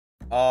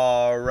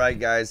Alright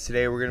guys,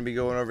 today we're going to be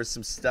going over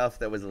some stuff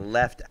that was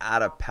left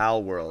out of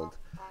Palworld.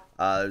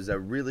 There's a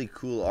really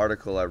cool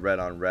article I read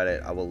on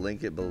Reddit. I will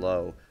link it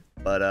below.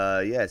 But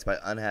yeah, it's by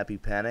Unhappy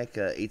Panic,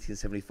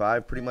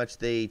 1875. Pretty much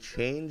they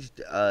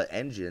changed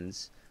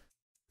engines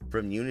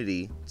from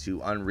Unity to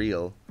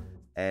Unreal.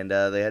 And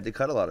they had to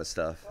cut a lot of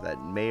stuff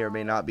that may or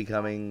may not be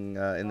coming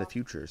in the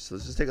future. So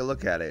let's just take a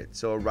look at it.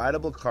 So a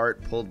rideable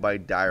cart pulled by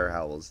dire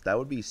howls. That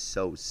would be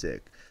so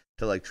sick.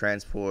 To like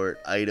transport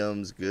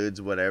items,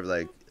 goods, whatever.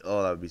 Like,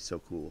 oh, that would be so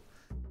cool.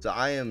 So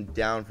I am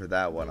down for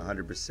that one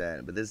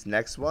 100%. But this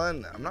next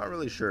one, I'm not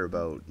really sure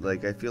about.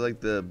 Like, I feel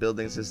like the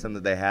building system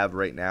that they have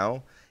right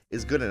now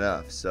is good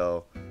enough.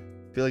 So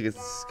I feel like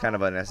it's kind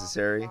of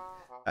unnecessary.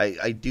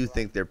 I do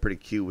think they're pretty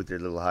cute with their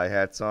little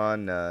hi-hats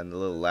on and the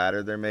little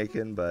ladder they're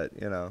making, but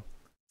you know.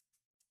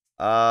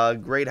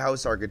 Great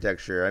house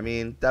architecture. I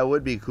mean, that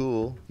would be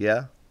cool.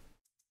 Yeah.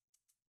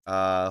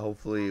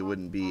 Hopefully it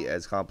wouldn't be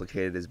as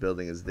complicated as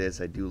building as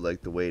this. I do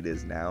like the way it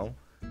is now.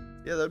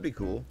 Yeah, that'd be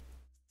cool.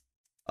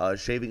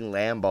 Shaving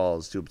lamb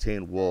balls to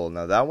obtain wool.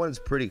 Now that one's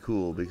pretty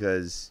cool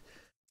because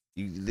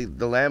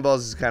the lamb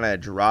balls is kind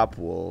of drop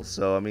wool.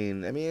 So I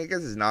mean, I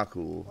guess it's not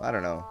cool. I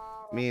don't know.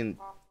 I mean,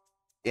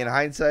 in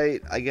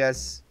hindsight, I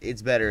guess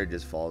it's better it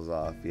just falls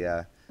off.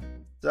 Yeah.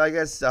 So I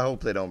guess I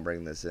hope they don't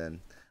bring this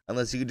in,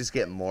 unless you could just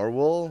get more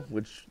wool,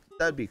 which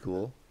that'd be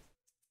cool.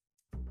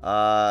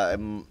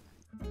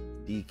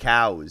 The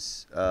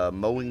cows,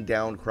 mowing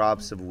down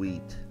crops of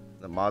wheat.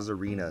 The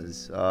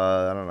Mazarenas,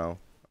 I don't know.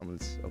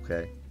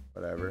 Okay,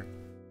 whatever.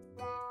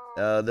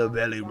 The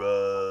belly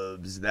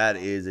rubs. That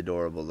is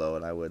adorable, though,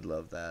 and I would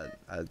love that.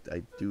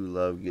 I do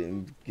love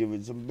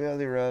giving some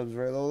belly rubs,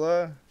 right,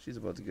 Lola? She's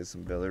about to get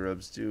some belly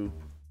rubs, too.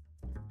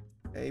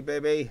 Hey,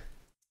 baby.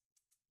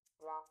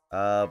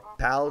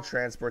 Pal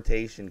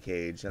transportation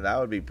cage. Now, that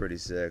would be pretty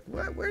sick.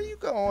 Where are you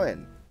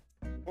going?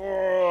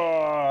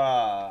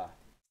 Oh,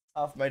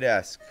 off my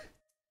desk.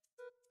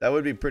 That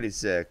would be pretty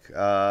sick.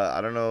 I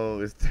don't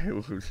know if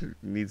it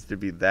needs to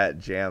be that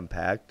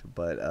jam-packed,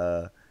 but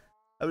that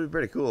would be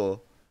pretty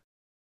cool.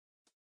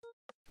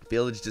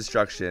 Village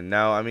destruction.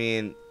 Now, I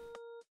mean,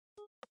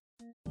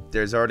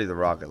 there's already the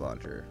rocket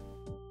launcher.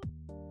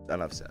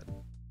 Enough said.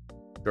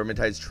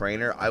 Dormantized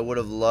trainer. I would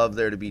have loved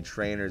there to be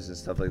trainers and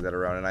stuff like that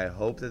around, and I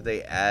hope that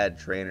they add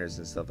trainers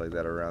and stuff like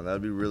that around. That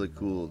would be really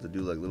cool to do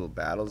like little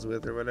battles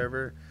with or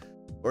whatever.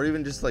 Or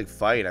even just like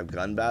have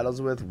gun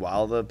battles with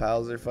while the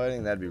pals are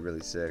fighting. That'd be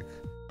really sick.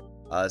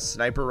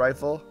 Sniper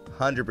rifle,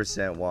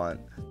 100% want.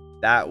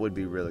 That would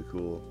be really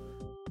cool.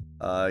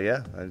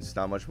 Yeah, there's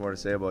not much more to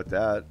say about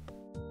that.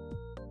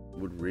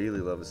 Would really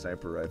love a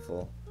sniper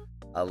rifle.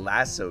 A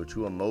lasso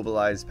to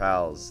immobilize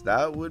pals.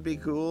 That would be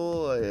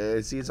cool. I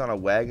see it's on a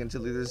wagon too.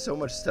 There's so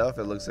much stuff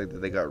it looks like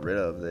that they got rid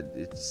of that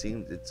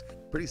it's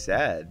pretty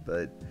sad,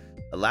 but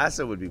a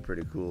lasso would be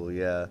pretty cool.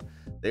 Yeah.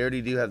 They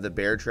already do have the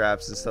bear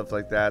traps and stuff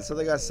like that, so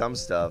they got some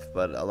stuff,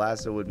 but a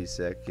lasso would be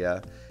sick, yeah.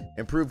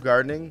 Improved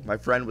gardening. My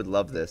friend would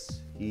love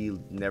this. He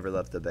never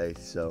left the base,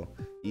 so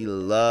he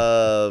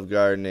loved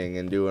gardening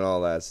and doing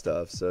all that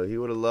stuff, so he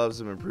would have loved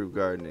some improved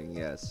gardening,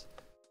 yes.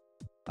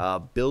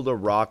 Build a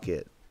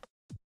rocket.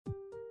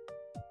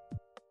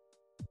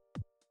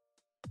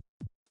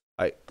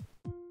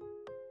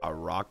 A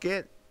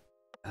rocket?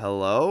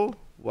 Hello?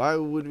 Why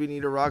would we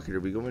need a rocket? Are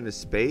we going to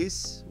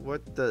space?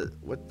 What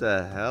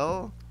the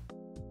hell?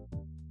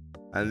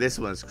 And this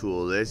one's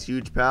cool. This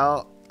huge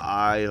pal.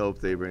 I hope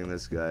they bring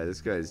this guy.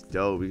 This guy's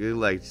dope. We could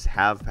like just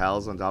have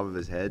pals on top of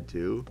his head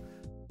too.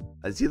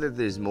 I see that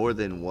there's more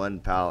than one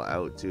pal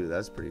out too.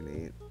 That's pretty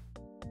neat.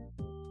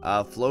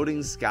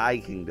 Floating Sky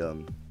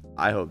Kingdom.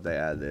 I hope they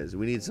add this.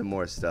 We need some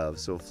more stuff.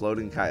 So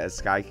floating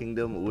Sky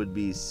Kingdom would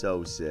be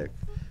so sick.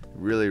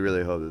 Really,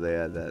 really hope that they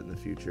add that in the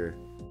future.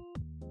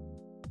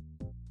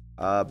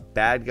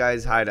 Bad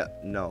guys hide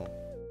up. No,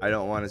 I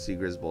don't want to see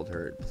Griswold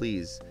hurt.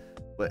 Please.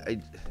 But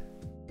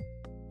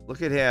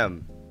look at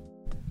him.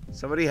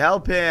 Somebody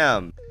help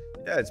him.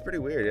 Yeah, it's pretty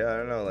weird. Yeah, I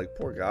don't know. Like,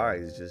 poor guy.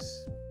 He's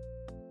just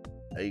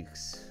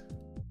aches.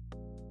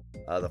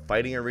 The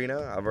fighting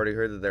arena. I've already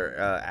heard that they're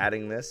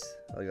adding this.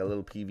 Like a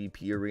little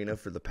PvP arena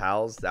for the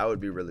pals. That would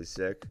be really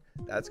sick.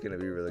 That's going to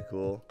be really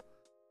cool.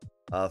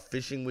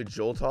 Fishing with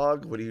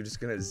Joltog. What, are you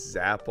just going to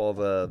zap all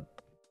the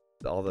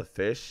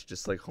fish?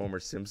 Just like Homer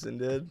Simpson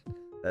did?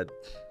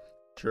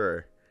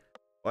 Sure.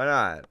 Why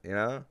not? You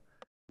know?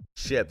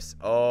 Ships.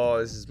 Oh,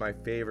 this is my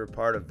favorite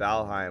part of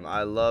Valheim.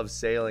 I love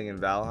sailing in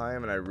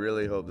Valheim, and I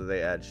really hope that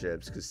they add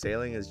ships, because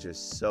sailing is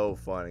just so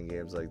fun in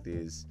games like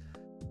these.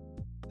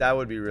 That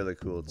would be really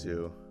cool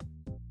too.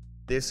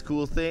 This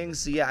cool thing.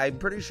 So yeah, I'm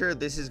pretty sure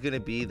this is going to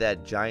be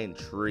that giant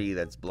tree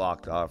that's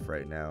blocked off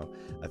right now.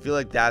 I feel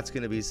like that's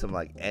going to be some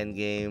like end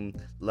game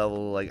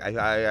level. Like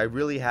I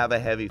really have a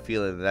heavy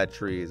feeling that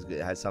tree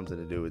has something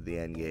to do with the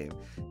end game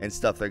and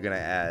stuff they're going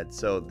to add.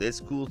 So this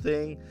cool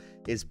thing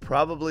is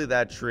probably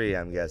that tree,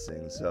 I'm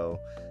guessing. So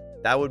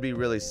that would be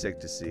really sick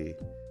to see.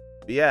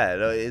 But yeah,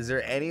 is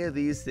there any of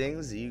these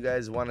things that you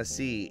guys want to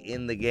see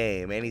in the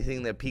game?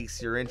 Anything that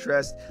piques your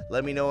interest?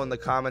 Let me know in the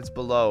comments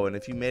below. And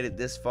if you made it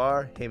this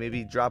far, hey,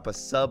 maybe drop a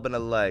sub and a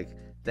like.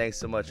 Thanks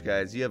so much,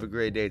 guys. You have a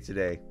great day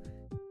today.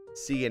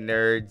 See you,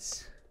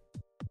 nerds.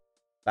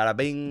 Bada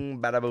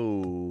bing, bada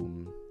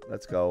boom.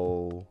 Let's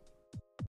go.